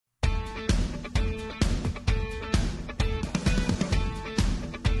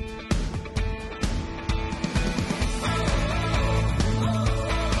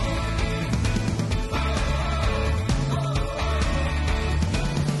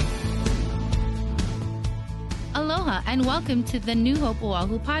Aloha and welcome to the New Hope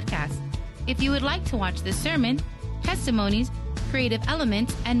Oahu podcast. If you would like to watch the sermon, testimonies, creative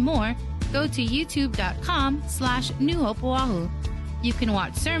elements, and more, go to youtube.com/New Hope Oahu. You can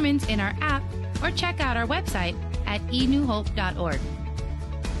watch sermons in our app or check out our website at enewhope.org.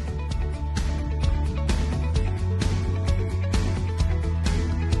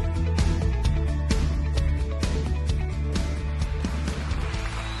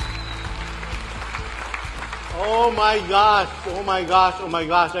 Oh my gosh, oh my gosh, oh my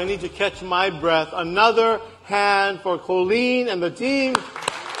gosh. I need to catch my breath. Another hand for Colleen and the team.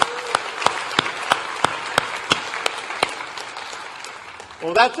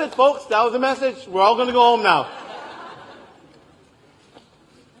 Well, that's it, folks. That was the message. We're all going to go home now.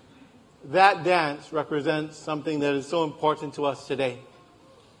 That dance represents something that is so important to us today.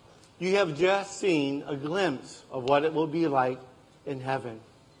 You have just seen a glimpse of what it will be like in heaven.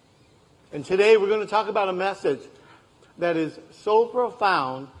 And today we're going to talk about a message that is so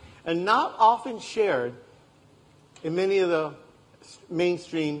profound and not often shared in many of the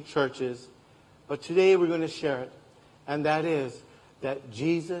mainstream churches. But today we're going to share it. And that is that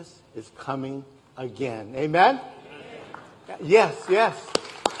Jesus is coming again. Amen? Yes, yes.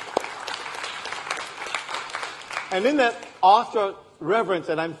 And in that awestruck reverence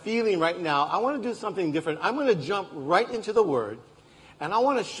that I'm feeling right now, I want to do something different. I'm going to jump right into the Word. And I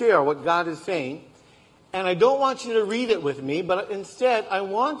want to share what God is saying. And I don't want you to read it with me, but instead I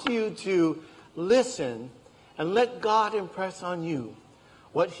want you to listen and let God impress on you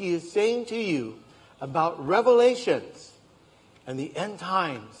what He is saying to you about Revelations and the end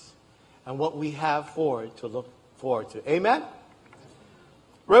times and what we have to look forward to. Amen?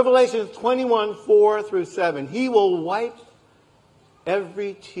 Revelation 21:4-7. He will wipe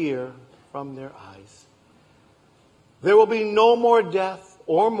every tear from their eyes. There will be no more death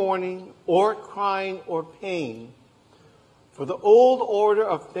or mourning or crying or pain, for the old order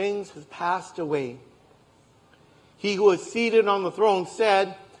of things has passed away. He who is seated on the throne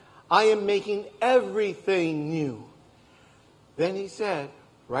said, I am making everything new. Then he said,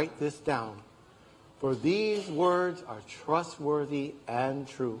 write this down, for these words are trustworthy and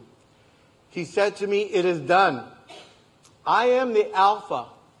true. He said to me, it is done. I am the Alpha.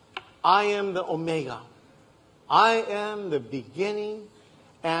 I am the Omega. I am the beginning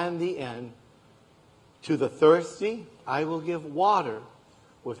and the end. To the thirsty, I will give water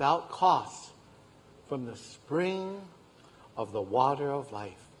without cost from the spring of the water of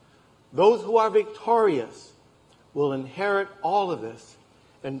life. Those who are victorious will inherit all of this,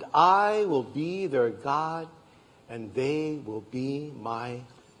 and I will be their God, and they will be my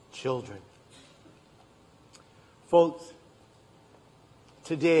children. Folks,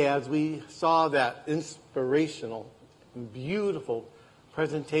 today, as we saw that inspirational and beautiful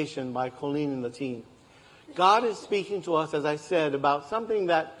presentation by Colleen and the team, God is speaking to us, as I said, about something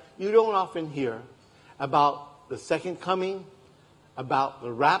that you don't often hear, about the second coming, about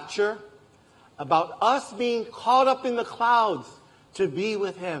the rapture, about us being caught up in the clouds to be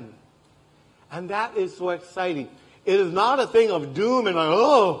with Him. And that is so exciting. It is not a thing of doom and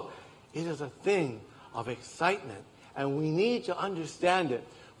it is a thing of excitement. And we need to understand it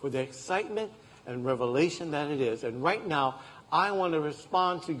for the excitement and revelation that it is. And right now, I want to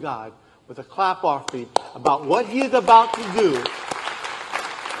respond to God with a clap offering about what He is about to do.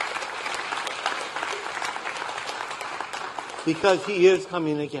 Because He is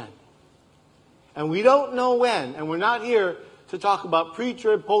coming again. And we don't know when. And we're not here to talk about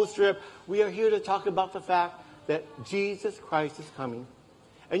pre-trib, post-trib. We are here to talk about the fact that Jesus Christ is coming.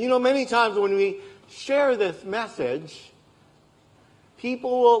 And you know, many times when we share this message,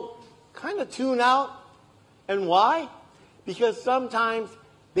 people will kind of tune out. And why? Because sometimes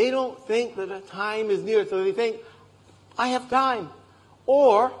they don't think that the time is near. So they think, I have time.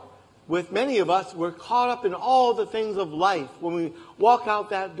 Or, with many of us, we're caught up in all the things of life when we walk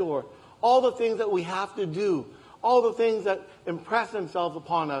out that door. All the things that we have to do. All the things that impress themselves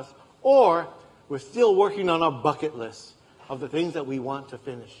upon us. Or, we're still working on our bucket list of the things that we want to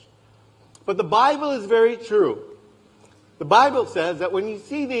finish. But the Bible is very true. The Bible says that when you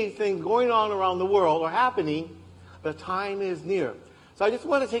see these things going on around the world or happening, the time is near. So I just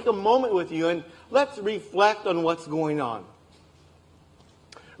want to take a moment with you and let's reflect on what's going on.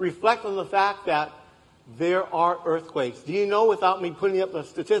 Reflect on the fact that there are earthquakes. Do you know, without me putting up the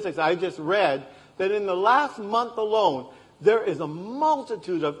statistics I just read, that in the last month alone, there is a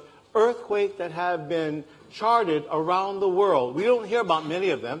multitude of earthquakes that have been charted around the world. We don't hear about many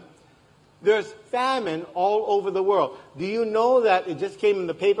of them. There's famine all over the world. Do you know that it just came in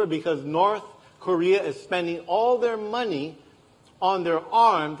the paper because North Korea is spending all their money on their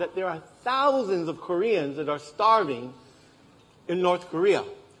arms that there are thousands of Koreans that are starving in North Korea.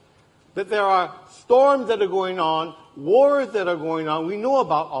 That there are storms that are going on, wars that are going on. We know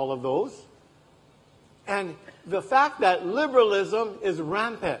about all of those. And the fact that liberalism is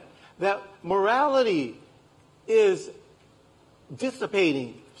rampant, that morality is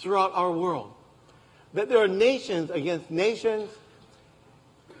dissipating throughout our world, that there are nations against nations.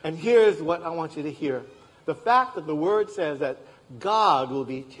 And here's what I want you to hear. The fact that the Word says that God will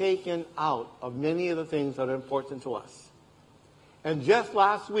be taken out of many of the things that are important to us. And just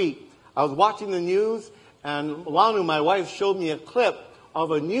last week, I was watching the news, and Lanu, my wife, showed me a clip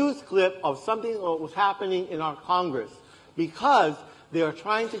of a news clip of something that was happening in our Congress because they are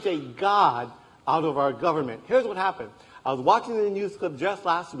trying to take God out of our government. Here's what happened. I was watching the news clip just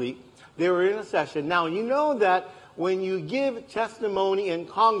last week. They were in a session. Now, you know that when you give testimony in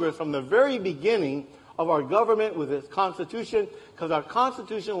Congress from the very beginning of our government with its Constitution, because our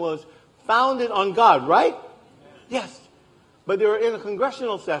Constitution was founded on God, right? Yes. But they were in a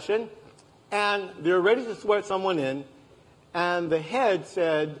congressional session, and they were ready to swear someone in, and the head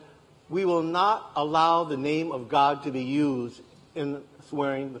said, we will not allow the name of God to be used in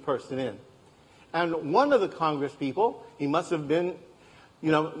swearing the person in. And one of the Congress people, he must have been,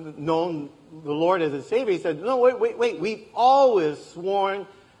 known the Lord as his Savior. He said, no, wait. We've always sworn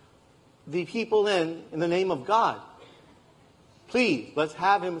the people in the name of God. Please, let's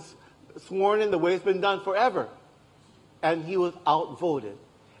have him sworn in the way it's been done forever. And he was outvoted.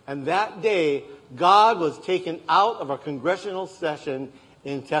 And that day, God was taken out of our congressional session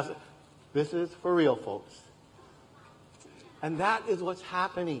in Texas. This is for real, folks. And that is what's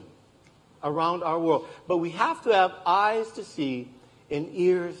happening around our world. But we have to have eyes to see and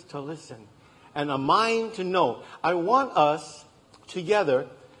ears to listen and a mind to know. I want us together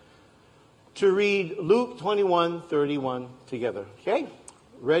to read Luke 21:31 together. Okay?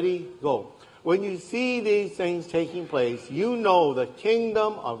 Ready, go. When you see these things taking place, you know the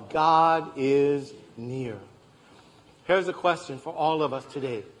kingdom of God is near. Here's a question for all of us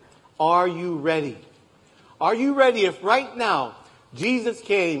today. Are you ready? Are you ready if right now Jesus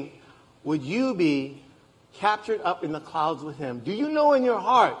came, would you be captured up in the clouds with him? Do you know in your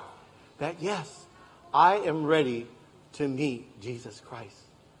heart that, yes, I am ready to meet Jesus Christ?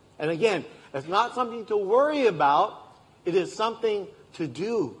 And again, it's not something to worry about. It is something to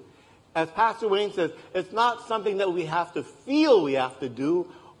do. As Pastor Wayne says, it's not something that we have to feel we have to do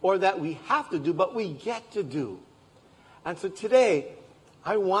or that we have to do, but we get to do. And so today,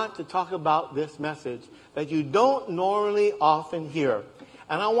 I want to talk about this message that you don't normally often hear.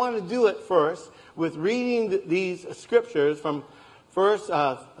 And I want to do it first with reading these scriptures from 1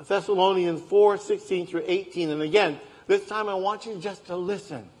 Thessalonians 4:16 through 18. And again, this time I want you just to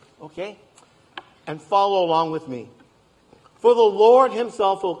listen, okay? And follow along with me. For the Lord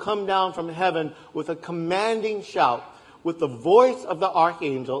himself will come down from heaven with a commanding shout, with the voice of the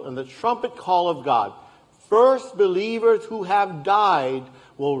archangel and the trumpet call of God. First believers who have died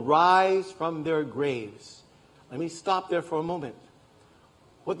will rise from their graves. Let me stop there for a moment.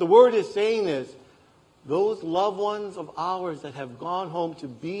 What the word is saying is, those loved ones of ours that have gone home to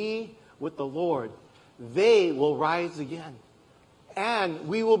be with the Lord, they will rise again. And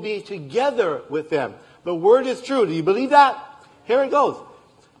we will be together with them. The word is true. Do you believe that? Here it goes.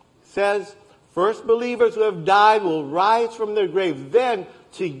 It says, first believers who have died will rise from their graves. Then,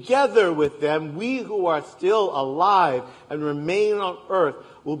 together with them, we who are still alive and remain on earth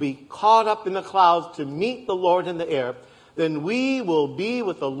will be caught up in the clouds to meet the Lord in the air. Then we will be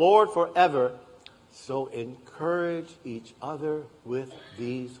with the Lord forever. So encourage each other with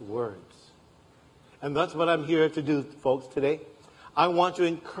these words. And that's what I'm here to do, folks, today. I want to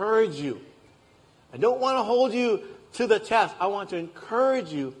encourage you. I don't want to hold you to the test. I want to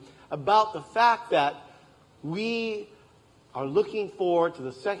encourage you about the fact that we are looking forward to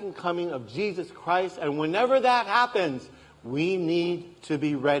the second coming of Jesus Christ. And whenever that happens, we need to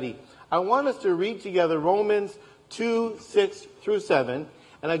be ready. I want us to read together Romans 2:6 through 7.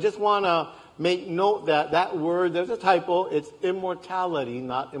 And I just want to make note that that word, there's a typo. It's immortality,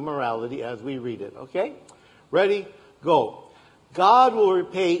 not immorality, as we read it. Okay? Ready? Go. God will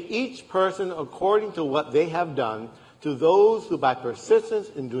repay each person according to what they have done. To those who by persistence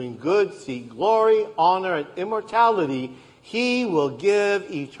in doing good seek glory, honor, and immortality, he will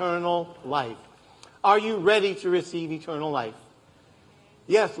give eternal life. Are you ready to receive eternal life?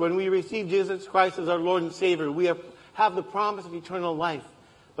 Yes, when we receive Jesus Christ as our Lord and Savior, we have the promise of eternal life.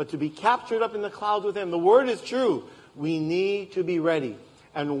 But to be captured up in the clouds with him, the word is true. We need to be ready.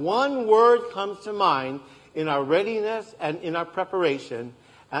 And one word comes to mind in our readiness and in our preparation,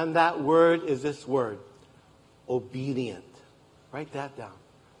 and that word is this word: obedient. Write that down.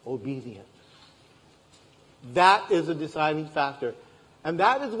 Obedience. That is a deciding factor. And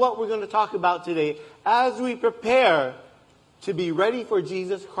that is what we're going to talk about today. As we prepare to be ready for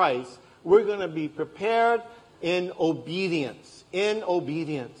Jesus Christ, we're going to be prepared in obedience. In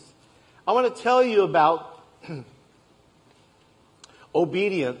obedience. I want to tell you about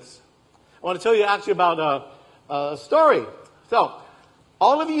obedience. I want to tell you actually about a story. So,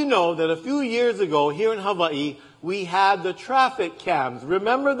 all of you know that a few years ago here in Hawaii, we had the traffic cams.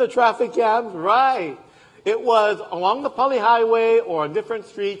 Remember the traffic cams? Right. It was along the Pali Highway or on different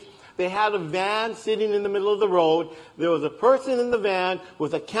streets. They had a van sitting in the middle of the road. There was a person in the van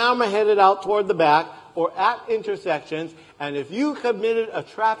with a camera headed out toward the back or at intersections. And if you committed a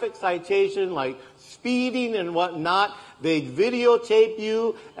traffic citation like speeding and whatnot, they'd videotape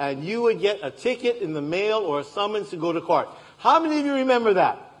you and you would get a ticket in the mail or a summons to go to court. How many of you remember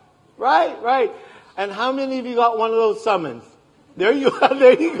that? Right. And how many of you got one of those summons? There you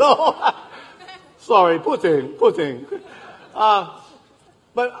go. Sorry, puting.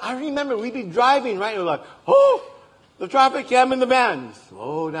 But I remember we'd be driving, right? And we're like, oh, the traffic cam in the van.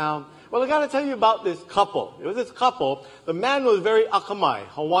 Slow down. Well, I got to tell you about this couple. It was this couple. The man was very akamai.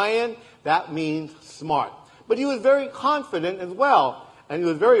 Hawaiian, that means smart. But he was very confident as well. And he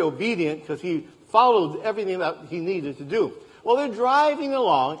was very obedient because he followed everything that he needed to do. Well, they're driving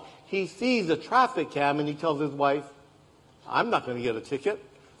along. He sees a traffic cam and he tells his wife, I'm not going to get a ticket.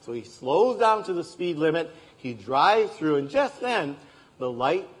 So he slows down to the speed limit. He drives through, and just then, the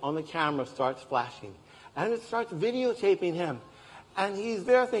light on the camera starts flashing. And it starts videotaping him. And he's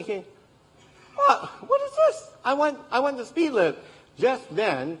there thinking, what is this? I went the speed limit. Just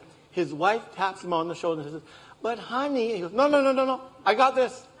then, his wife taps him on the shoulder and says, but honey, he goes, no, I got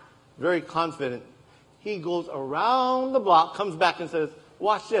this. Very confident. He goes around the block, comes back and says,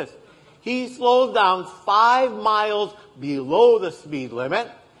 watch this. He slows down 5 miles below the speed limit.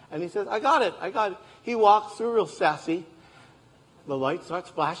 And he says, I got it. He walks through real sassy. The light starts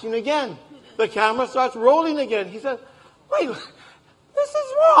flashing again. The camera starts rolling again. He says, wait, this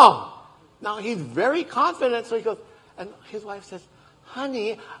is wrong. Now, he's very confident. So he goes, and his wife says,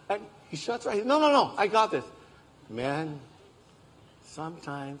 honey, and he shuts her eyes. No, I got this. Man,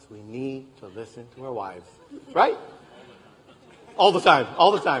 sometimes we need to listen to our wives. Right? All the time.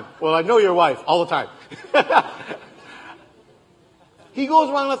 Well, I know your wife all the time. He goes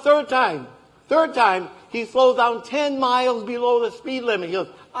around a third time. Third time, he slows down 10 miles below the speed limit. He goes,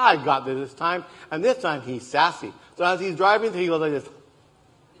 I got this time. And this time, he's sassy. So as he's driving, he goes like this.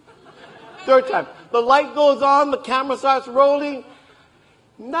 Third time. The light goes on. The camera starts rolling.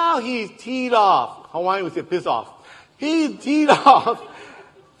 Now he's teed off. Hawaiian would say piss off. He's teed off.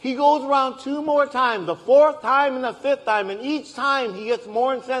 He goes around 2 more times. The 4th time and the 5th time. And each time, he gets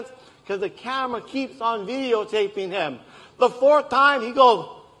more incensed because the camera keeps on videotaping him. The 4th time, he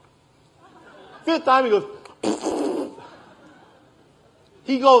goes. 5th time, he goes.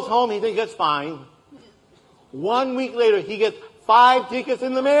 He goes home, he thinks it's fine. 1 week later, he gets 5 tickets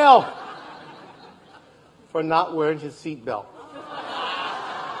in the mail for not wearing his seatbelt.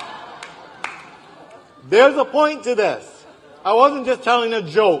 There's a point to this. I wasn't just telling a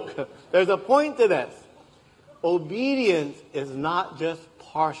joke. There's a point to this. Obedience is not just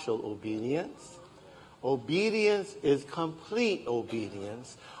partial obedience. Obedience is complete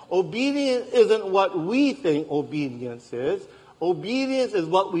obedience. Obedience isn't what we think obedience is. Obedience is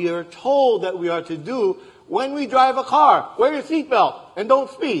what we are told that we are to do when we drive a car. Wear your seatbelt and don't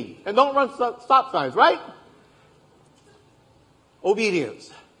speed and don't run stop signs, right?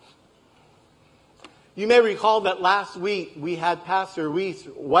 Obedience. You may recall that last week we had Pastor Reese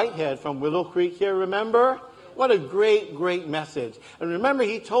Whitehead from Willow Creek here, remember? What a great, great message. And remember,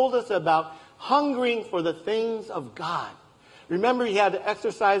 he told us about hungering for the things of God. Remember, he had the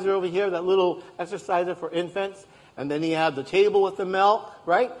exerciser over here, that little exerciser for infants. And then he had the table with the milk,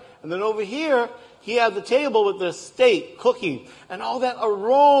 right? And then over here, he had the table with the steak cooking. And all that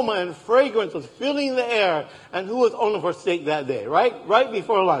aroma and fragrance was filling the air. And who was owning for steak that day, right? Right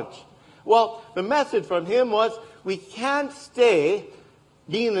before lunch. Well, the message from him was, we can't stay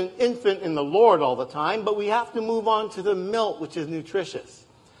being an infant in the Lord all the time, but we have to move on to the milk, which is nutritious.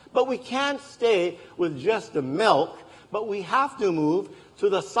 But we can't stay with just the milk, but we have to move to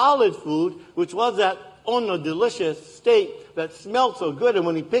the solid food, which was that ono delicious steak that smelled so good. And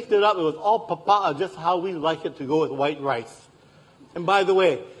when he picked it up, it was all papa'a, just how we like it to go with white rice. And by the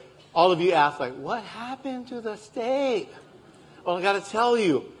way, all of you asked, like, what happened to the steak? Well, I got to tell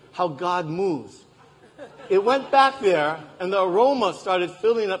you how God moves. It went back there, and the aroma started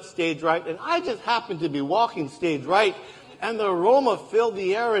filling up stage right. And I just happened to be walking stage right, and the aroma filled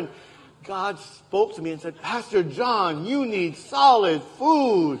the air. And God spoke to me and said, Pastor John, you need solid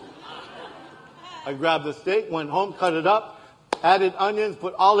food. I grabbed the steak, went home, cut it up, added onions,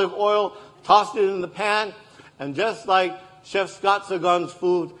 put olive oil, tossed it in the pan, and just like Chef Scott Sagan's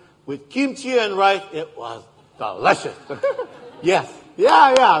food, with kimchi and rice, it was delicious. Yes.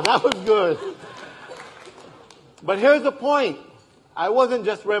 Yeah, that was good. But here's the point. I wasn't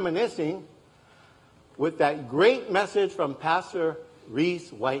just reminiscing. With that great message from Pastor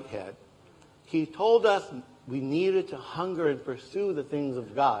Reese Whitehead, he told us we needed to hunger and pursue the things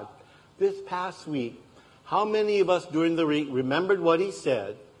of God. This past week, how many of us during the week remembered what he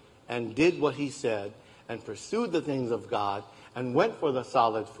said and did what he said and pursued the things of God and went for the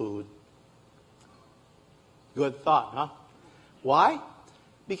solid food? Good thought, huh? Why?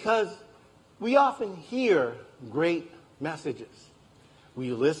 Because we often hear great messages.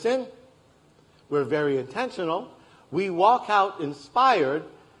 We listen. We're very intentional. We walk out inspired.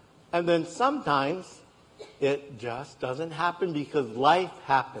 And then sometimes it just doesn't happen because life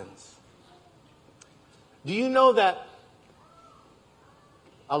happens. Do you know that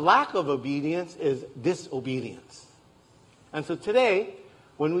a lack of obedience is disobedience? And so today,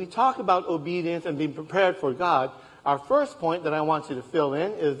 when we talk about obedience and being prepared for God, our first point that I want you to fill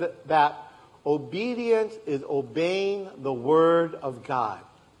in is that obedience is obeying the Word of God.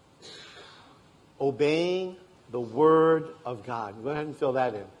 Obeying the Word of God. Go ahead and fill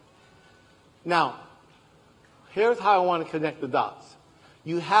that in. Now, here's how I want to connect the dots.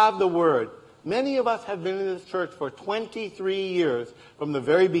 You have the Word. Many of us have been in this church for 23 years from the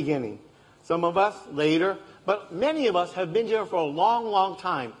very beginning. Some of us later, but many of us have been here for a long, long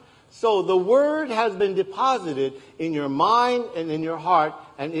time. So the Word has been deposited in your mind and in your heart,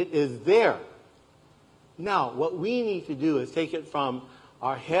 and it is there. Now, what we need to do is take it from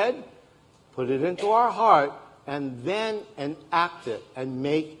our head, put it into our heart, and then enact it and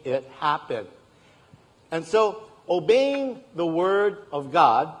make it happen. And so, obeying the Word of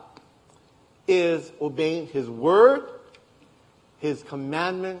God is obeying His Word, His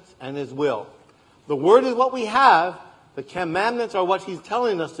commandments, and His will. The Word is what we have. The commandments are what He's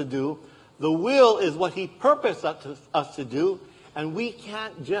telling us to do. The will is what He purposed us to do. And we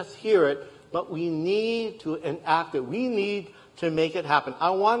can't just hear it, but we need to enact it. We need to make it happen. I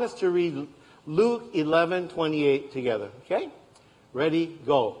want us to read Luke 11:28 together. Okay? Ready?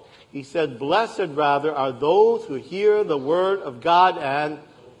 Go. He said, blessed rather are those who hear the word of God and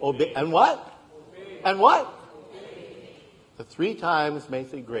obey. And what? Obey. And what? Obey. The 3 times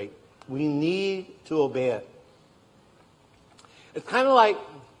makes it great. We need to obey it. It's kind of like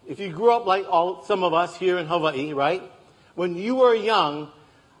if you grew up like some of us here in Hawaii, right? When you were young,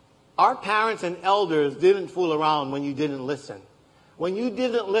 our parents and elders didn't fool around when you didn't listen. When you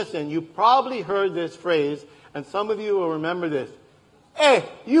didn't listen, you probably heard this phrase, and some of you will remember this. Hey,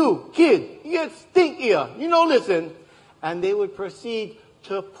 you kid, you get stink ear. You know, listen. And they would proceed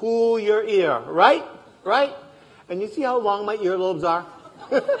to pull your ear, right? Right? And you see how long my earlobes are?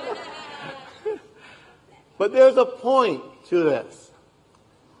 But there's a point to this.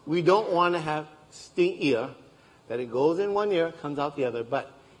 We don't want to have stink ear, that it goes in one ear, comes out the other.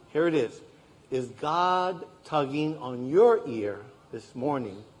 But here it is. Is God tugging on your ear this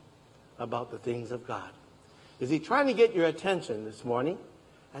morning about the things of God? Is He trying to get your attention this morning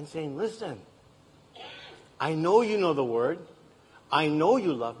and saying, listen, I know you know the Word. I know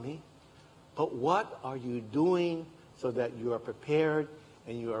you love me. But what are you doing so that you are prepared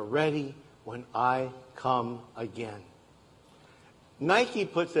and you are ready when I come again? Nike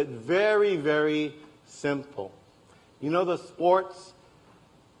puts it very, very simple. You know the sports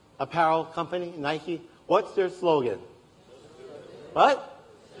apparel company, Nike? What's their slogan? What?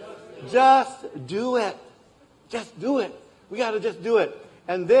 Just do it. Just do it. We got to just do it.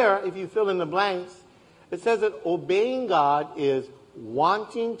 And there, if you fill in the blanks, it says that obeying God is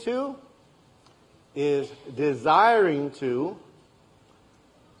wanting to, is desiring to,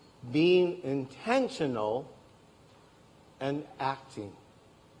 being intentional, and acting.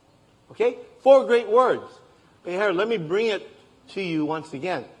 Okay? 4 great words. But here, let me bring it to you once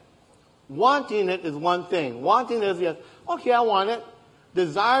again. Wanting it is one thing. Wanting it is, yes, okay, I want it.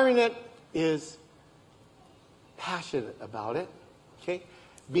 Desiring it is passionate about it. Okay?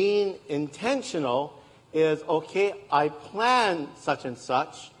 Being intentional is, okay, I plan such and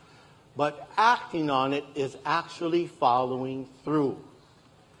such, but acting on it is actually following through.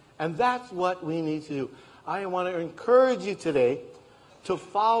 And that's what we need to do. I want to encourage you today to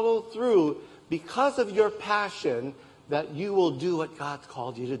follow through. Because of your passion, that you will do what God's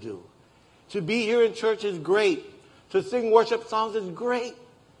called you to do. To be here in church is great. To sing worship songs is great.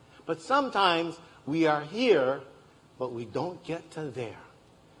 But sometimes we are here, but we don't get to there.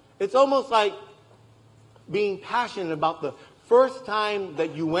 It's almost like being passionate about the first time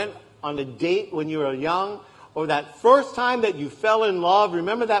that you went on a date when you were young, or that first time that you fell in love.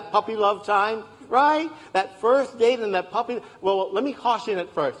 Remember that puppy love time, right? That first date and that puppy. Well, let me caution it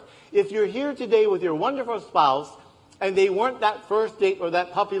first. If you're here today with your wonderful spouse and they weren't that first date or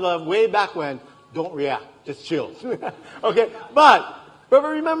that puppy love way back when, don't react. Just chill. Okay? But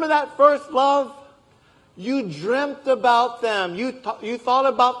remember that first love? You dreamt about them. You thought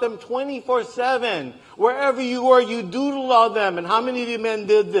about them 24/7. Wherever you were, you doodled on them. And how many of you men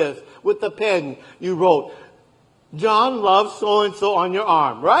did this? With the pen, you wrote, John loves so-and-so on your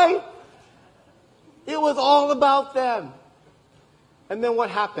arm, right? It was all about them. And then what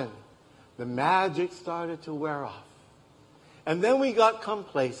happened? The magic started to wear off. And then we got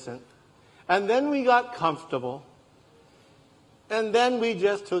complacent. And then we got comfortable. And then we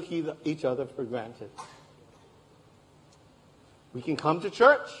just took each other for granted. We can come to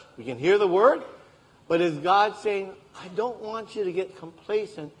church. We can hear the word. But is God saying, I don't want you to get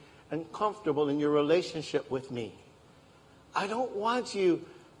complacent and comfortable in your relationship with me. I don't want you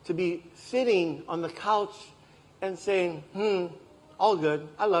to be sitting on the couch and saying, all good,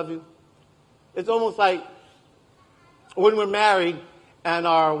 I love you. It's almost like when we're married and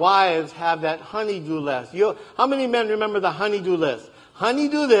our wives have that honey-do list. How many men remember the honey-do list? Honey,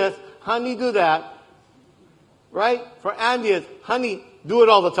 do this, honey, do that. Right? For Andy, it's honey, do it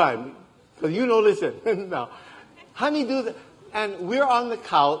all the time. Because listen. No. Honey, do that. And we're on the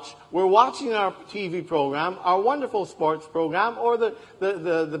couch, we're watching our TV program, our wonderful sports program, or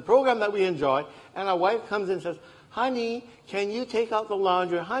the program that we enjoy, and our wife comes in and says, honey, can you take out the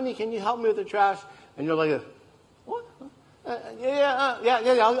laundry? Honey, can you help me with the trash? And you're like, what?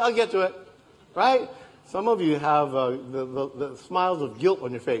 I'll get to it. Right? Some of you have the smiles of guilt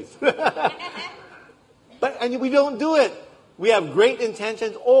on your face. And we don't do it. We have great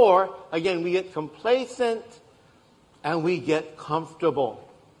intentions, or, again, we get complacent, and we get comfortable.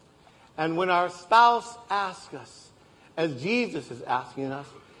 And when our spouse asks us, as Jesus is asking us,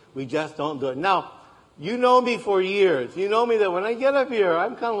 we just don't do it. Now, you know me for years. You know me that when I get up here,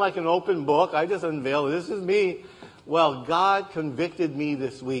 I'm kind of like an open book. I just unveil, this is me. Well, God convicted me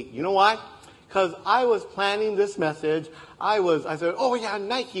this week. You know why? Because I was planning this message. I said, oh yeah,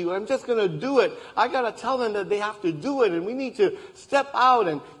 Nike, I'm just going to do it. I got to tell them that they have to do it, and we need to step out,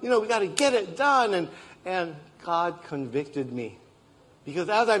 and, we got to get it done. And God convicted me. Because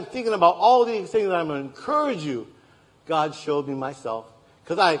as I'm thinking about all these things that I'm going to encourage you, God showed me myself.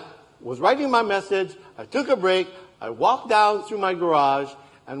 Because I was writing my message, I took a break, I walked down through my garage,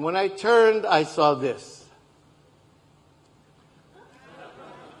 and when I turned, I saw this.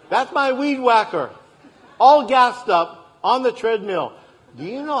 That's my weed whacker, all gassed up on the treadmill. Do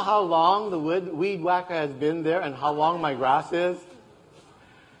you know how long the weed whacker has been there and how long my grass is?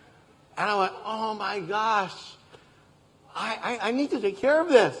 And I went, oh my gosh, I need to take care of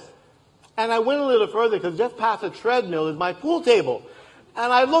this. And I went a little further because just past the treadmill is my pool table.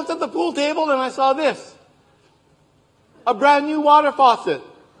 And I looked at the pool table and I saw this. A brand new water faucet.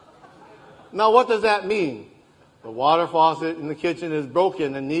 Now what does that mean? The water faucet in the kitchen is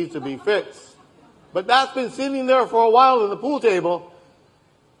broken and needs to be fixed. But that's been sitting there for a while in the pool table.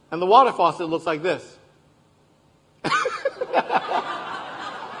 And the water faucet looks like this.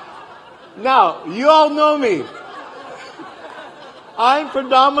 Now, you all know me. I'm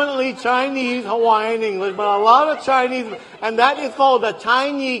predominantly Chinese, Hawaiian, English, but a lot of Chinese, and that is called the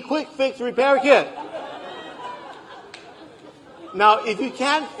Chinese Quick Fix Repair Kit. Now, if you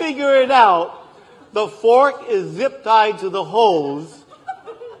can't figure it out, the fork is zip tied to the hose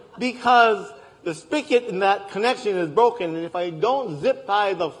because the spigot in that connection is broken, and if I don't zip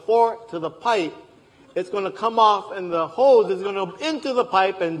tie the fork to the pipe, it's going to come off and the hose is going to into the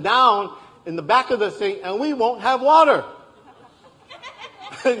pipe and down in the back of the sink, and we won't have water.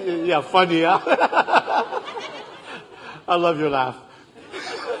 Yeah, funny, huh? I love your laugh.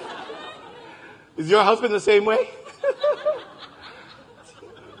 Is your husband the same way?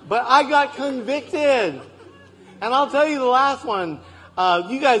 But I got convicted. And I'll tell you the last one.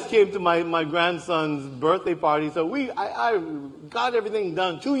 You guys came to my grandson's birthday party, so I got everything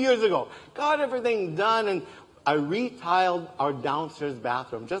done 2 years ago. Got everything done, and I retiled our downstairs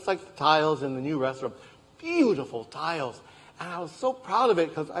bathroom, just like the tiles in the new restaurant. Beautiful tiles. And I was so proud of it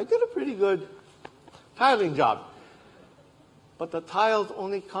because I did a pretty good tiling job. But the tiles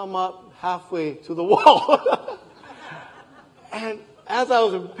only come up halfway to the wall. And as I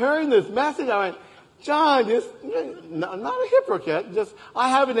was preparing this message, I went, John, I'm not a hypocrite. I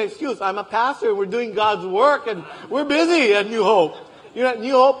have an excuse. I'm a pastor, and we're doing God's work, and we're busy at New Hope. At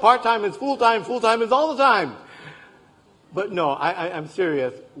New Hope, part-time is full-time is all the time. But no, I'm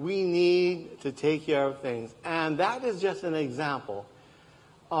serious. We need to take care of things. And that is just an example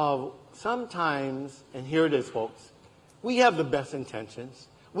of sometimes, and here it is, folks, we have the best intentions.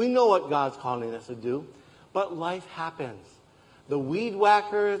 We know what God's calling us to do, but life happens. The weed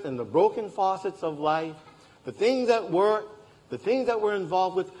whackers and the broken faucets of life, the things that work, the things that we're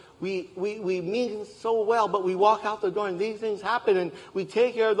involved with, we mean so well, but we walk out the door and these things happen and we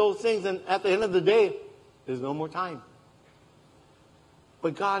take care of those things, and at the end of the day, there's no more time.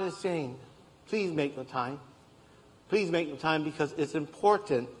 But God is saying, please make the time. Please make the time, because it's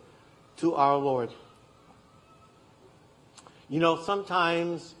important to our Lord. You know,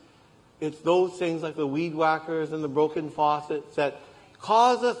 sometimes it's those things like the weed whackers and the broken faucets that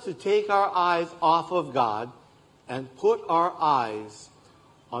cause us to take our eyes off of God and put our eyes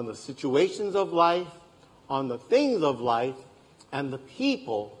on the situations of life, on the things of life, and the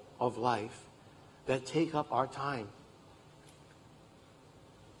people of life that take up our time.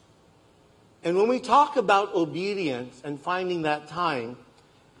 And when we talk about obedience and finding that time,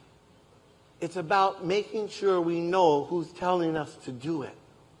 it's about making sure we know who's telling us to do it.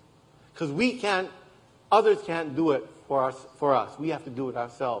 Because others can't do it for us. We have to do it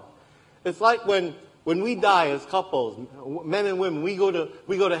ourselves. It's like when we die as couples, men and women, we go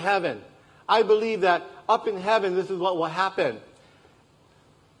to heaven. I believe that up in heaven, this is what will happen.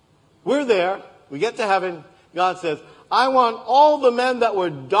 We're there, we get to heaven, God says, I want all the men that were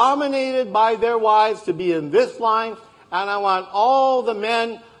dominated by their wives to be in this line, and I want all the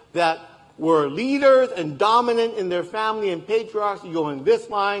men that were leaders and dominant in their family and patriarchs to go in this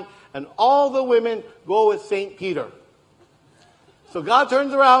line, and all the women go with St. Peter. So God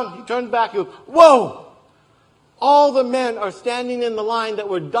turns around, he turns back, he goes, whoa! All the men are standing in the line that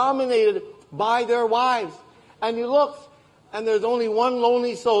were dominated by their wives. And he looks, and there's only one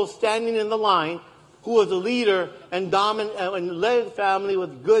lonely soul standing in the line who was a leader and led the family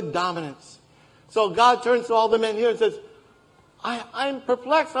with good dominance. So God turns to all the men here and says, I'm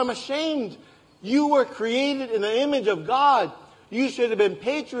perplexed, I'm ashamed. You were created in the image of God. You should have been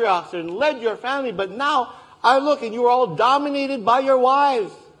patriarchs and led your family, but now I look and you are all dominated by your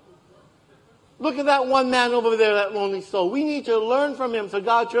wives. Look at that one man over there, that lonely soul. We need to learn from him. So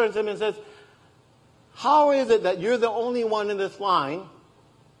God turns to him and says, how is it that you're the only one in this line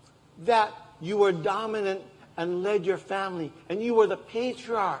that you were dominant and led your family, and you were the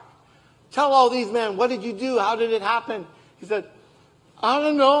patriarch? Tell all these men, what did you do? How did it happen? He said, I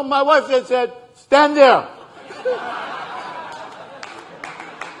don't know. My wife said, stand there.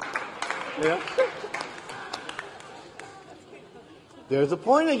 Yeah. There's a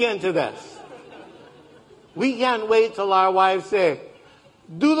point again to this. We can't wait till our wives say,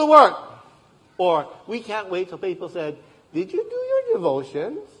 do the work. Or we can't wait till people said, did you do your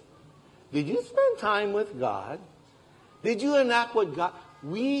devotions? Did you spend time with God? Did you enact what God...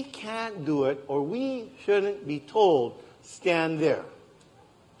 We can't do it, or we shouldn't be told, stand there.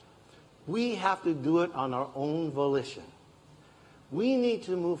 We have to do it on our own volition. We need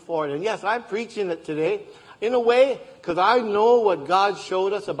to move forward. And yes, I'm preaching it today in a way, because I know what God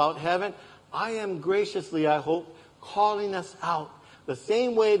showed us about heaven. I am graciously, I hope, calling us out. The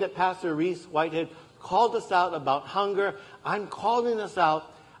same way that Pastor Reese Whitehead called us out about hunger, I'm calling us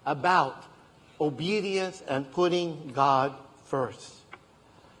out about obedience and putting God first.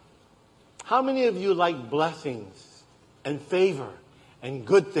 How many of you like blessings and favor and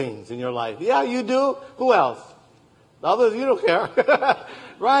good things in your life? Yeah, you do. Who else? The others, you don't care.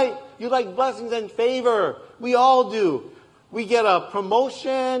 Right? You like blessings and favor. We all do. We get a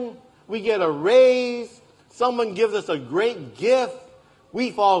promotion. We get a raise. Someone gives us a great gift.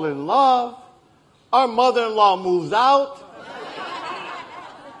 We fall in love. Our mother-in-law moves out.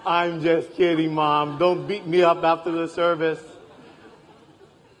 I'm just kidding, Mom. Don't beat me up after the service.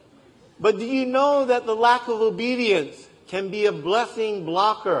 But do you know that the lack of obedience can be a blessing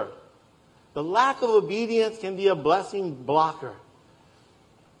blocker? The lack of obedience can be a blessing blocker.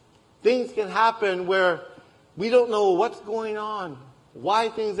 Things can happen where we don't know what's going on, why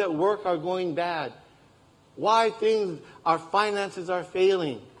things at work are going bad, why our finances are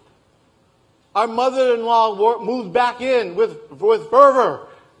failing. Our mother-in-law moves back in with fervor.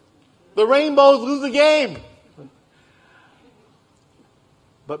 The Rainbows lose the game.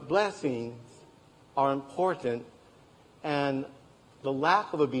 But blessings are important, and the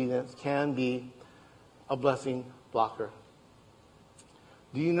lack of obedience can be a blessing blocker.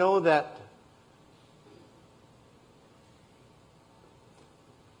 Do you know that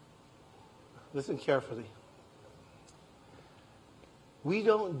listen carefully. We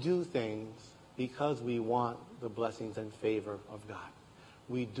don't do things because we want the blessings and favor of God.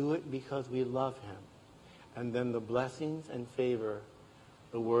 We do it because we love Him. And then the blessings and favor,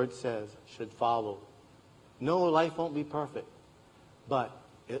 the word says, should follow. No, life won't be perfect, but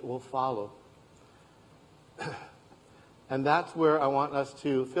it will follow. And that's where I want us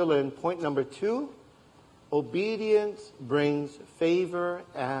to fill in point number 2. Obedience brings favor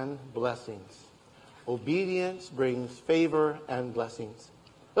and blessings. Obedience brings favor and blessings.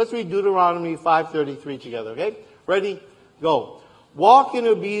 Let's read Deuteronomy 5:33 together, okay? Ready? Go. Walk in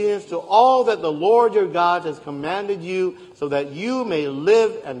obedience to all that the Lord your God has commanded you, so that you may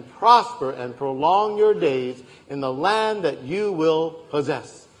live and prosper and prolong your days in the land that you will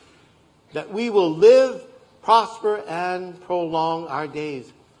possess. That we will live, prosper, and prolong our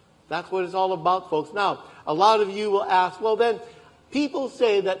days. That's what it's all about, folks. Now, a lot of you will ask, well then, people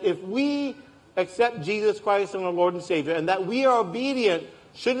say that if we accept Jesus Christ as our Lord and Savior, and that we are obedient,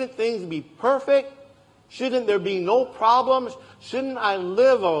 shouldn't things be perfect? Shouldn't there be no problems? Shouldn't I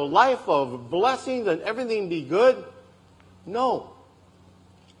live a life of blessings and everything be good? No.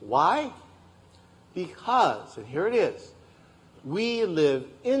 Why? Because, and here it is, we live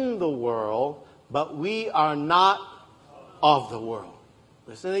in the world, but we are not of the world.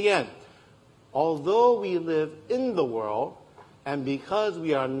 Listen again. Although we live in the world, and because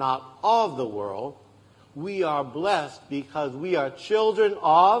we are not of the world, we are blessed because we are children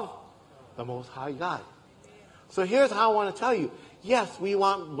of the Most High God. So here's how I want to tell you. Yes, we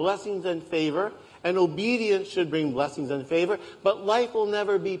want blessings and favor, and obedience should bring blessings and favor, but life will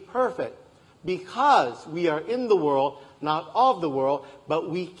never be perfect because we are in the world, not of the world, but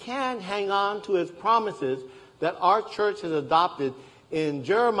we can hang on to His promises that our church has adopted in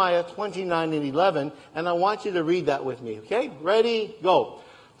Jeremiah 29:11, and I want you to read that with me, okay? Ready? Go.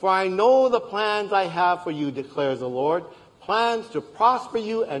 For I know the plans I have for you, declares the Lord, plans to prosper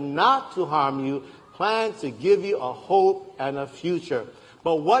you and not to harm you, plans to give you a hope and a future.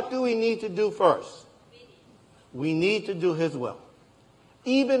 But what do we need to do first? We need to do His will.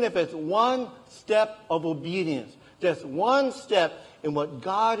 Even if it's one step of obedience, just one step in what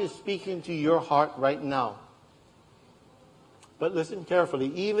God is speaking to your heart right now. But listen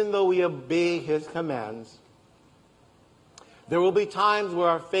carefully, even though we obey His commands, there will be times where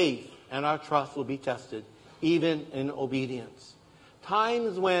our faith and our trust will be tested, even in obedience.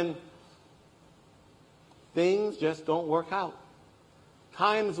 Times when things just don't work out.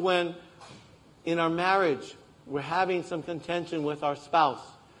 Times when in our marriage we're having some contention with our spouse.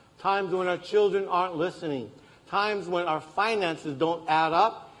 Times when our children aren't listening. Times when our finances don't add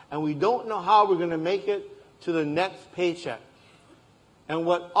up and we don't know how we're going to make it to the next paycheck. And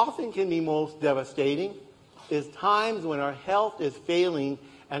what often can be most devastating is times when our health is failing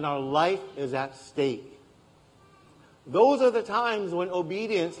and our life is at stake. Those are the times when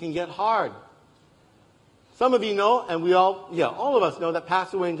obedience can get hard. Some of you know, and all of us know that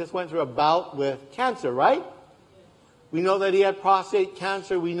Pastor Wayne just went through a bout with cancer, right? We know that he had prostate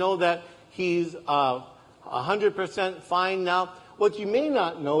cancer. We know that he's 100% fine now. What you may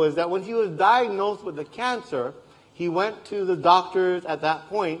not know is that when he was diagnosed with the cancer, he went to the doctors at that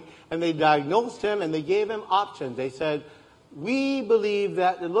point, and they diagnosed him, and they gave him options. They said, we believe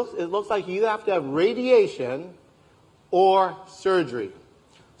that it looks like you have to have radiation or surgery.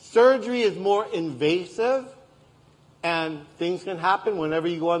 Surgery is more invasive, and things can happen whenever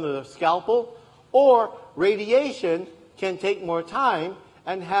you go under the scalpel, or radiation can take more time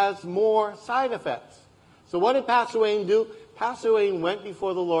and has more side effects. So what did Pastor Wayne do? Pastor Wayne went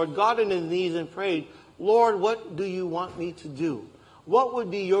before the Lord, got on his knees and prayed, Lord, what do you want me to do? What would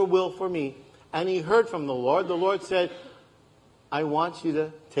be your will for me? And he heard from the Lord. The Lord said, I want you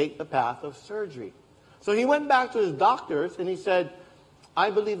to take the path of surgery. So he went back to his doctors and he said, I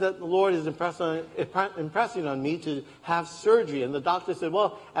believe that the Lord is impressing on me to have surgery. And the doctor said,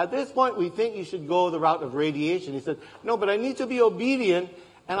 well, at this point, we think you should go the route of radiation. He said, no, but I need to be obedient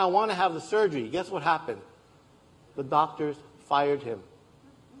and I want to have the surgery. Guess what happened? The doctors fired him.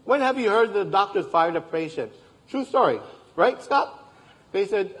 When have you heard the doctors fired a patient? True story. Right, Scott? They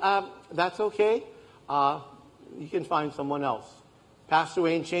said, that's okay. You can find someone else. Pastor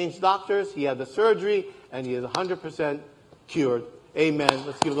Wayne changed doctors. He had the surgery, and he is 100% cured. Amen.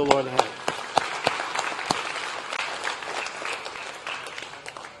 Let's give the Lord a hand.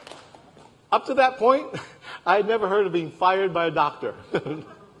 Up to that point, I had never heard of being fired by a doctor.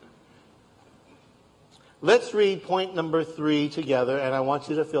 Let's read point number 3 together, and I want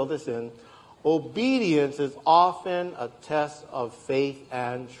you to fill this in. Obedience is often a test of faith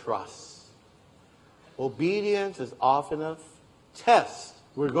and trust. Obedience is often a test.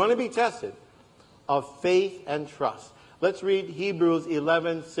 We're going to be tested of faith and trust. Let's read Hebrews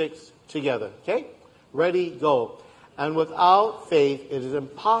 11:6 together. Okay? Ready, go. And without faith it is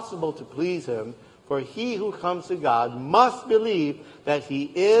impossible to please him, For he who comes to God must believe that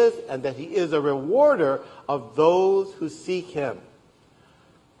he is, and that he is a rewarder of those who seek him.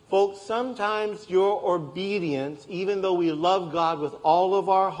 Folks, sometimes your obedience, even though we love God with all of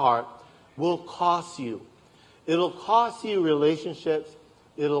our heart, will cost you. It'll cost you relationships.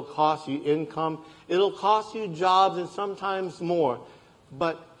 It'll cost you income. It'll cost you jobs, and sometimes more.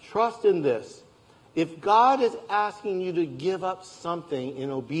 But trust in this. If God is asking you to give up something in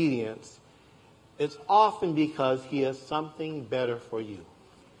obedience, it's often because he has something better for you.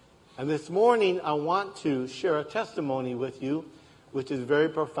 And this morning, I want to share a testimony with you, which is very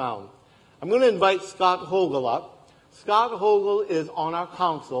profound. I'm going to invite Scott Hogel up. Scott Hogel is on our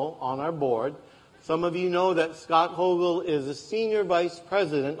council, on our board. Some of you know that Scott Hogel is the Senior Vice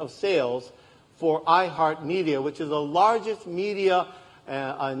President of Sales for iHeartMedia, which is the largest media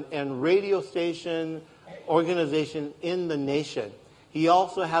and radio station organization in the nation. He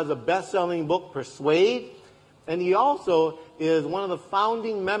also has a best-selling book, Persuade, and he also is one of the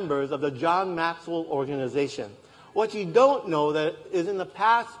founding members of the John Maxwell Organization. What you don't know that is in the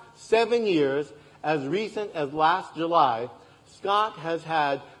past 7 years, as recent as last July, Scott has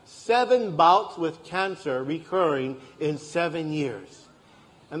had 7 bouts with cancer recurring in 7 years.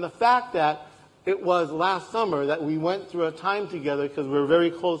 And the fact that it was last summer that we went through a time together, because we're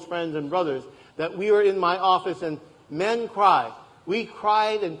very close friends and brothers, that we were in my office and men cried. We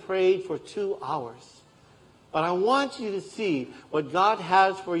cried and prayed for 2 hours. But I want you to see what God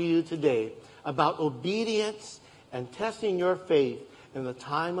has for you today about obedience and testing your faith in the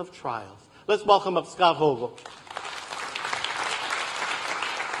time of trials. Let's welcome up Scott Hogel.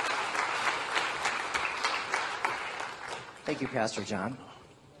 Thank you, Pastor John.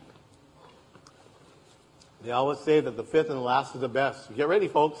 They always say that the fifth and the last is the best. Get ready,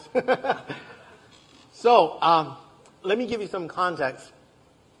 folks. So, let me give you some context.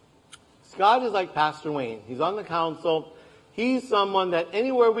 Scott is like Pastor Wayne. He's on the council. He's someone that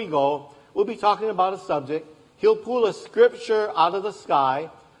anywhere we go, we'll be talking about a subject. He'll pull a scripture out of the sky,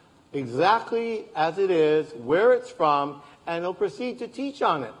 exactly as it is, where it's from, and he'll proceed to teach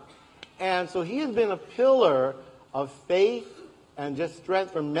on it. And so he has been a pillar of faith and just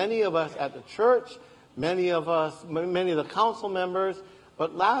strength for many of us at the church, many of the council members.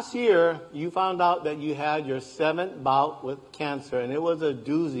 But last year, you found out that you had your 7th bout with cancer, and it was a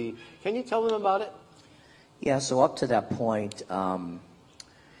doozy. Can you tell them about it? Yeah, so up to that point,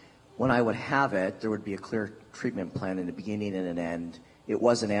 when I would have it, there would be a clear treatment plan in the beginning and an end. It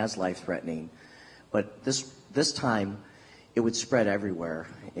wasn't as life-threatening. But this time, it would spread everywhere,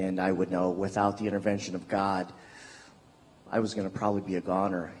 and I would know without the intervention of God, I was going to probably be a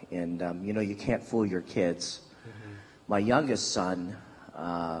goner. And, you can't fool your kids. Mm-hmm. My youngest son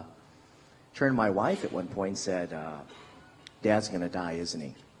turned to my wife at one point and said, Dad's going to die, isn't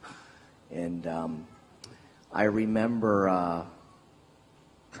he? And I remember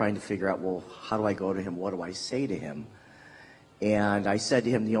trying to figure out, well, how do I go to him? What do I say to him? And I said to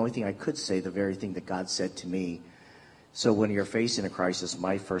him the only thing I could say, the very thing that God said to me. So when you're facing a crisis,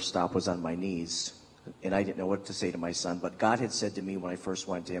 my first stop was on my knees. And I didn't know what to say to my son. But God had said to me when I first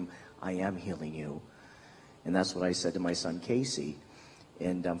went to him, I am healing you. And that's what I said to my son, Casey.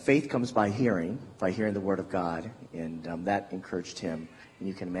 And faith comes by hearing the word of God. And that encouraged him. And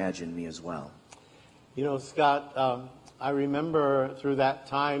you can imagine me as well. You know, Scott, I remember through that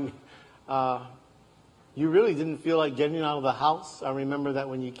time, you really didn't feel like getting out of the house. I remember that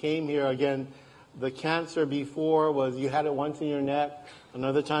when you came here, again, the cancer before was you had it once in your neck.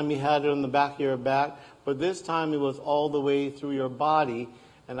 Another time you had it on the back of your back. But this time it was all the way through your body.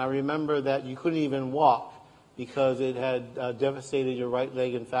 And I remember that you couldn't even walk because it had devastated your right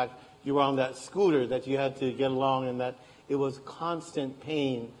leg. In fact, you were on that scooter that you had to get along, and that it was constant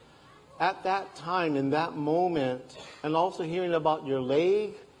pain. At that time, in that moment, and also hearing about your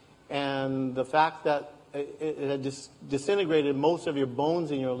leg and the fact that it had disintegrated most of your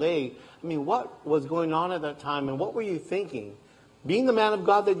bones in your leg. I mean, what was going on at that time, and what were you thinking? Being the man of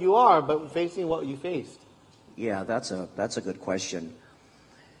God that you are, but facing what you faced. Yeah, that's a good question.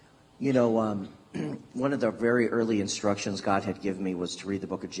 You know, one of the very early instructions God had given me was to read the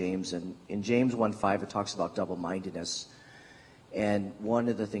book of James. And in James 1:5, it talks about double-mindedness. And one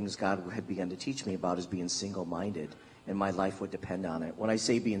of the things God had begun to teach me about is being single-minded, and my life would depend on it. When I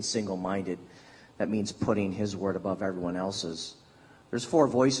say being single-minded, that means putting His word above everyone else's. There's 4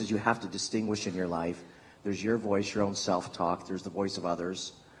 voices you have to distinguish in your life. There's your voice, your own self-talk. There's the voice of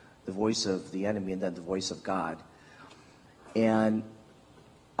others, the voice of the enemy, and then the voice of God. And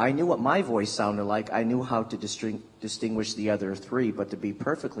I knew what my voice sounded like. I knew how to distinguish the other 3. But to be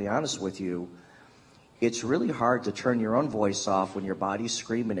perfectly honest with you, it's really hard to turn your own voice off when your body's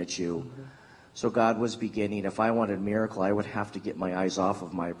screaming at you. So God was beginning, if I wanted a miracle, I would have to get my eyes off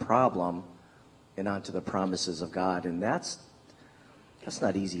of my problem and onto the promises of God. And that's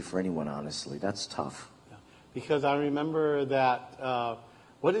not easy for anyone, honestly. That's tough. Yeah. Because I remember that,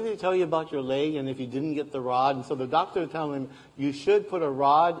 what did he tell you about your leg? And if you didn't get the rod, and so the doctor told him, you should put a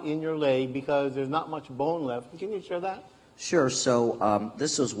rod in your leg because there's not much bone left. Can you share that? Sure. So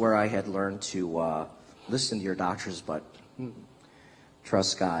this was where I had learned to listen to your doctors, but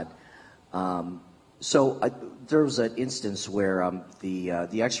trust God. There was an instance where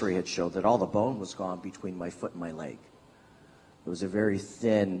the X-ray had showed that all the bone was gone between my foot and my leg. It was a very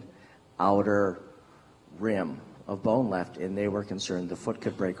thin outer rim of bone left, and they were concerned the foot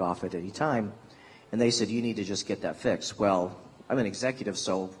could break off at any time. And they said, you need to just get that fixed. Well, I'm an executive,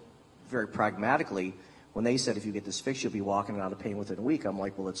 so very pragmatically, when they said, if you get this fixed, you'll be walking out of pain within a week, I'm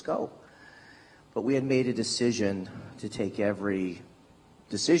like, well, let's go. But we had made a decision to take every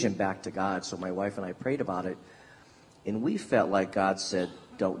decision back to God, so my wife and I prayed about it, and we felt like God said,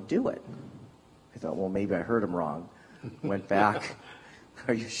 don't do it. I thought, well, maybe I heard him wrong. Went back.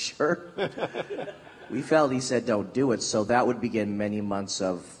 Are you sure? We felt he said, don't do it. So that would begin many months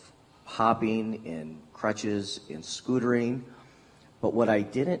of hopping and crutches and scootering. But what I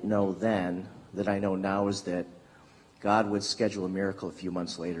didn't know then, that I know now, is that God would schedule a miracle a few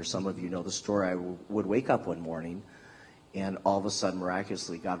months later. Some of you know the story. I would wake up one morning, and all of a sudden,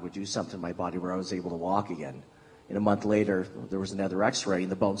 miraculously, God would do something in my body where I was able to walk again. And a month later, there was another X-ray,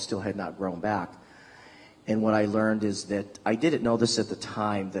 and the bone still had not grown back. And what I learned is that I didn't know this at the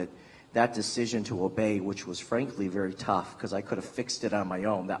time, that decision to obey, which was frankly very tough because I could have fixed it on my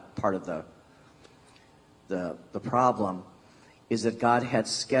own, that part of the problem, is that God had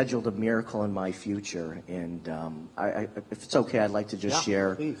scheduled a miracle in my future. And if it's okay, I'd like to just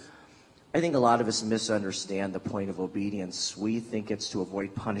share. Please. I think a lot of us misunderstand the point of obedience. We think it's to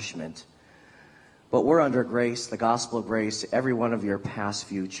avoid punishment. But we're under grace, the gospel of grace. Every one of your past,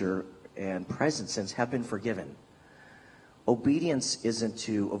 future, and present sins have been forgiven. Obedience isn't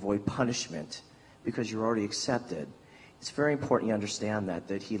to avoid punishment because you're already accepted. It's very important you understand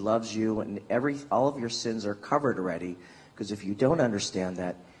that he loves you, and all of your sins are covered already, because if you don't understand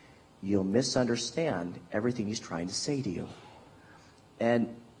that, you'll misunderstand everything he's trying to say to you.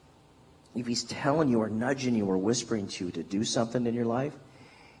 And if he's telling you or nudging you or whispering to you to do something in your life,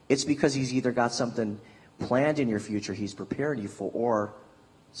 it's because he's either got something planned in your future he's preparing you for, or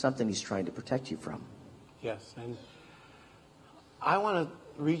something he's trying to protect you from. Yes, and I want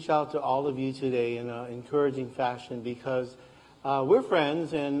to reach out to all of you today in an encouraging fashion because we're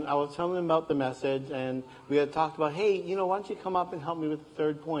friends, and I was telling them about the message, and we had talked about, hey, why don't you come up and help me with the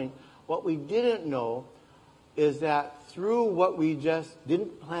third point? What we didn't know is that through what we just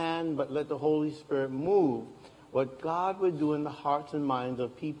didn't plan but let the Holy Spirit move, what God would do in the hearts and minds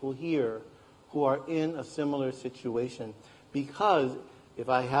of people here who are in a similar situation. Because if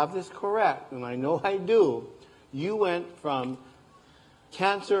I have this correct, and I know I do, you went from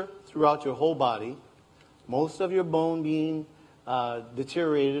cancer throughout your whole body, most of your bone being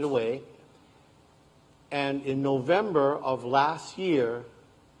deteriorated away, and in November of last year,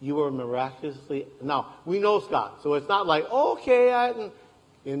 you were miraculously... Now, we know Scott, so it's not like,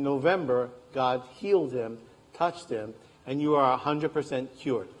 in November, God healed him, touched him, and you are 100%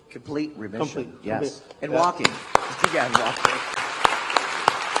 cured. Complete remission. Complete. Yes. Complete. And walking. Again, walking.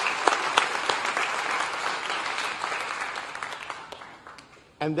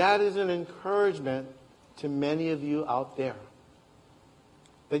 And that is an encouragement to many of you out there.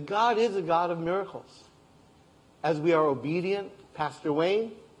 That God is a God of miracles. As we are obedient, Pastor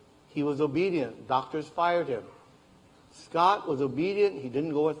Wayne, he was obedient. Doctors fired him. Scott was obedient. He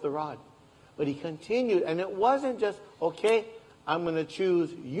didn't go with the rod. But he continued. And it wasn't just, okay, I'm going to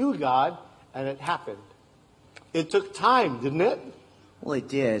choose you, God. And it happened. It took time, didn't it? Well, it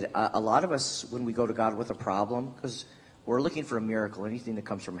did. A lot of us, when we go to God with a problem, because we're looking for a miracle. Anything that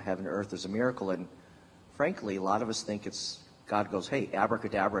comes from heaven to earth is a miracle. And frankly, a lot of us think God goes, hey,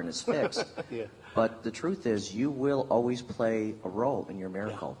 abracadabra, and it's fixed. Yeah. But the truth is, you will always play a role in your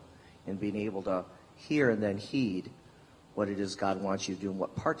miracle. And being able to hear and then heed what it is God wants you to do and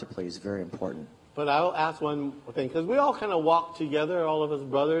what part to play is very important. But I will ask one thing, because we all kind of walked together, all of us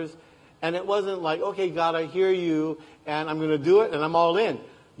brothers, and it wasn't like, okay, God, I hear you, and I'm going to do it, and I'm all in.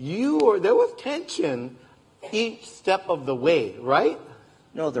 There was tension each step of the way, right?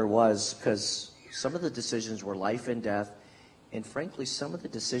 No, there was, because some of the decisions were life and death, and frankly, some of the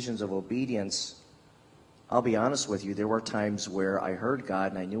decisions of obedience, I'll be honest with you, there were times where I heard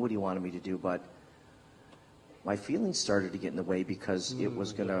God and I knew what he wanted me to do, but my feelings started to get in the way because it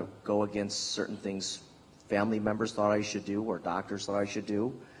was going to go against certain things family members thought I should do or doctors thought I should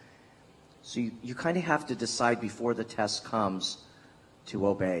do. So you kind of have to decide before the test comes to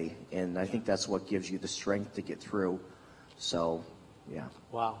obey. And I think that's what gives you the strength to get through. So, yeah.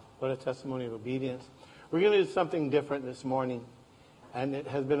 Wow, what a testimony of obedience. We're going to do something different this morning. And it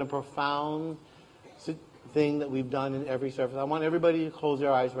has been a profound thing that we've done in every service. I want everybody to close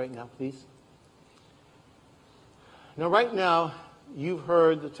their eyes right now, please. Now, right now, you've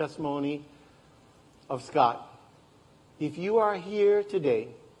heard the testimony of Scott. If you are here today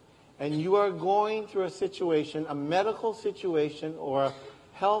and you are going through a situation, a medical situation or a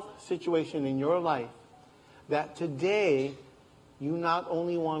health situation in your life, that today you not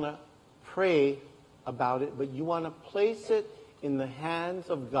only want to pray about it, but you want to place it in the hands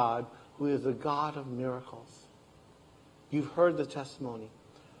of God, who is the God of miracles. You've heard the testimony.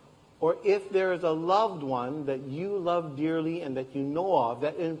 Or if there is a loved one that you love dearly and that you know of,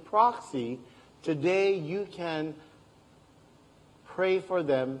 that in proxy, today you can pray for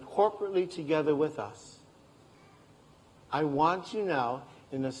them corporately together with us. I want you now,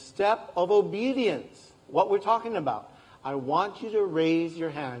 in a step of obedience, what we're talking about, I want you to raise your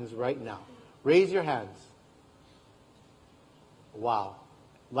hands right now. Raise your hands. Wow.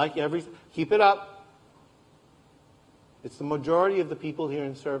 Keep it up. It's the majority of the people here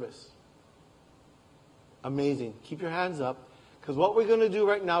in service. Amazing. Keep your hands up. Because what we're going to do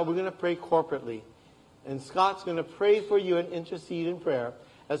right now, we're going to pray corporately. And Scott's going to pray for you and intercede in prayer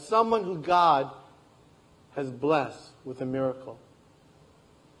as someone who God has blessed with a miracle.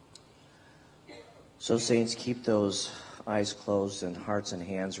 So, saints, keep those eyes closed and hearts and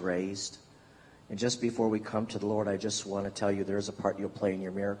hands raised. And just before we come to the Lord, I just want to tell you there is a part you'll play in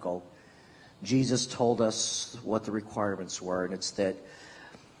your miracle. Jesus told us what the requirements were, and it's that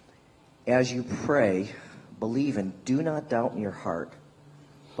as you pray, believe and do not doubt in your heart,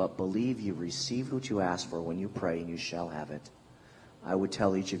 but believe you receive what you ask for when you pray, and you shall have it. I would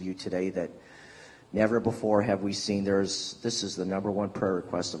tell each of you today that never before have we seen this is the number one prayer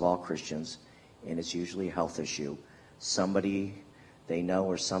request of all Christians, and it's usually a health issue. Somebody they know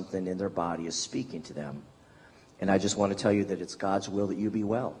or something in their body is speaking to them. And I just want to tell you that it's God's will that you be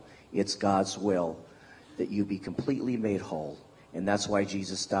well. It's God's will that you be completely made whole. And that's why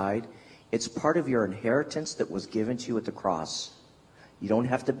Jesus died. It's part of your inheritance that was given to you at the cross. You don't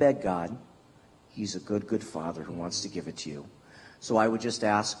have to beg God. He's a good, good Father who wants to give it to you. So I would just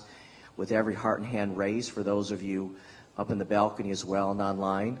ask, with every heart and hand raised, for those of you up in the balcony as well and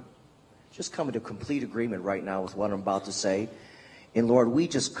online, just come into complete agreement right now with what I'm about to say. And Lord, we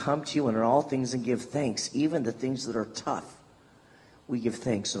just come to you in all things and give thanks, even the things that are tough. We give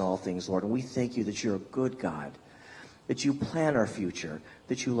thanks in all things, Lord, and we thank you that you're a good God, that you plan our future,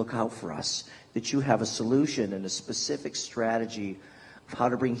 that you look out for us, that you have a solution and a specific strategy of how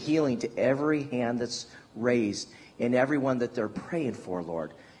to bring healing to every hand that's raised and everyone that they're praying for,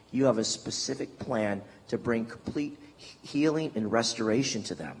 Lord. You have a specific plan to bring complete healing and restoration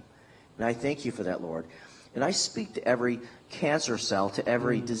to them. And I thank you for that, Lord. And I speak to every cancer cell, to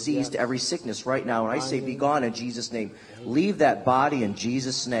every disease, to every sickness right now. And I say, be gone in Jesus' name. Leave that body in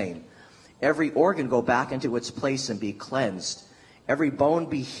Jesus' name. Every organ go back into its place and be cleansed. Every bone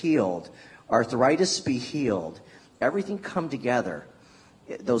be healed. Arthritis be healed. Everything come together.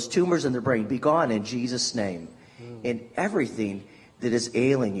 Those tumors in the brain, be gone in Jesus' name. And everything that is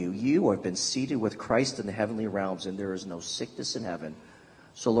ailing you, you have been seated with Christ in the heavenly realms, and there is no sickness in heaven.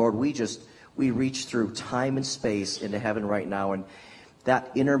 So, Lord, we reach through time and space into heaven right now, and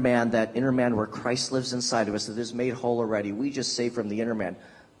that inner man where Christ lives inside of us, that is made whole already, we just say from the inner man,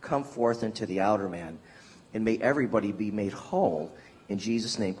 come forth into the outer man, and may everybody be made whole in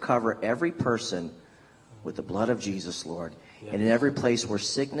Jesus' name. Cover every person with the blood of Jesus, Lord. Yes. And in every place where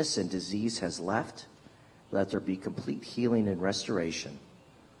sickness and disease has left, let there be complete healing and restoration.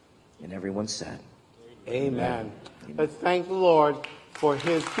 And everyone said, Amen. Let's thank the Lord for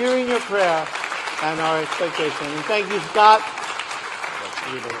his hearing your prayer and our expectation. And thank you, Scott.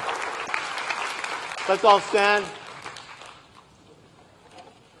 Let's all stand.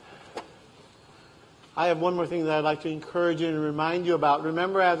 I have one more thing that I'd like to encourage you and remind you about.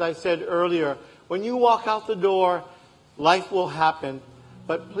 Remember, as I said earlier, when you walk out the door, life will happen.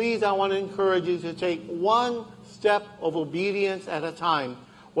 But please, I want to encourage you to take one step of obedience at a time.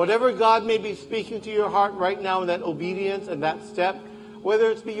 Whatever God may be speaking to your heart right now in that obedience and that step,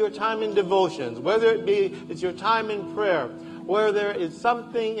 whether it be your time in devotions, whether it's your time in prayer, whether there is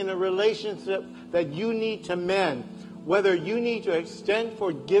something in a relationship that you need to mend, whether you need to extend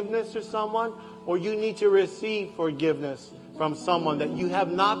forgiveness to someone or you need to receive forgiveness from someone that you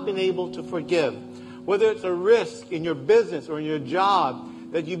have not been able to forgive, whether it's a risk in your business or in your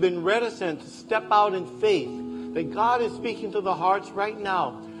job that you've been reticent to step out in faith, that God is speaking to the hearts right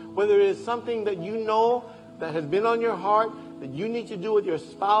now. whether it is something that you know that has been on your heart that you need to do with your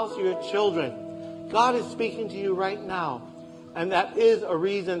spouse or your children. God is speaking to you right now. And that is a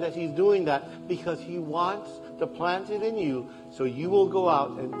reason that he's doing that, because he wants to plant it in you so you will go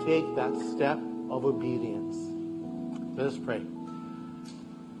out and take that step of obedience. Let us pray.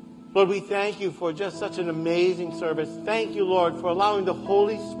 Lord, we thank you for just such an amazing service. Thank you, Lord, for allowing the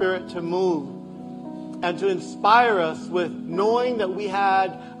Holy Spirit to move and to inspire us with knowing that we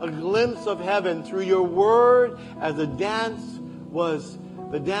had a glimpse of heaven through your word as the dance was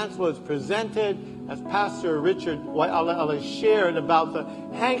presented, as Pastor Richard Waiala shared about the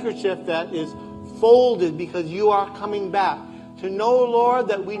handkerchief that is folded because you are coming back. To know, Lord,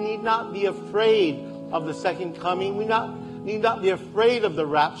 that we need not be afraid of the second coming. We need not be afraid of the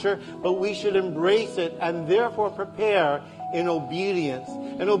rapture, but we should embrace it and therefore prepare in obedience.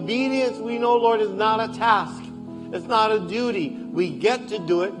 And obedience, we know, Lord, is not a task. It's not a duty. We get to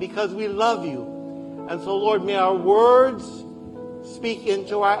do it because we love you. And so, Lord, may our words speak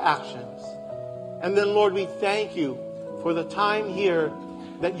into our actions. And then, Lord, we thank you for the time here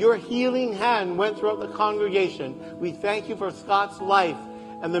that your healing hand went throughout the congregation. We thank you for Scott's life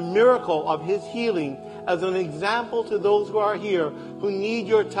and the miracle of his healing as an example to those who are here, who need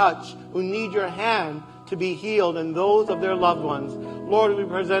your touch, who need your hand to be healed, and those of their loved ones. Lord, we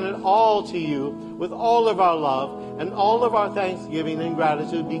present it all to you with all of our love and all of our thanksgiving and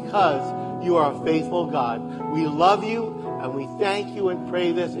gratitude, because you are a faithful God. We love you and we thank you and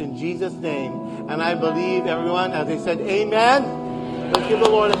pray this in Jesus' name. And I believe everyone, as they said, amen. Let's give the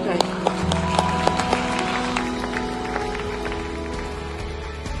Lord a thank you.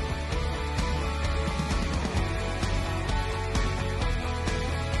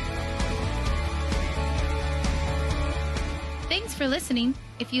 Thanks for listening.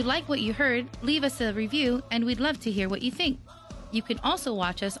 If you like what you heard, leave us a review and we'd love to hear what you think. You can also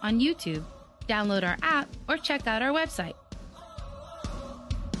watch us on YouTube, download our app, or check out our website.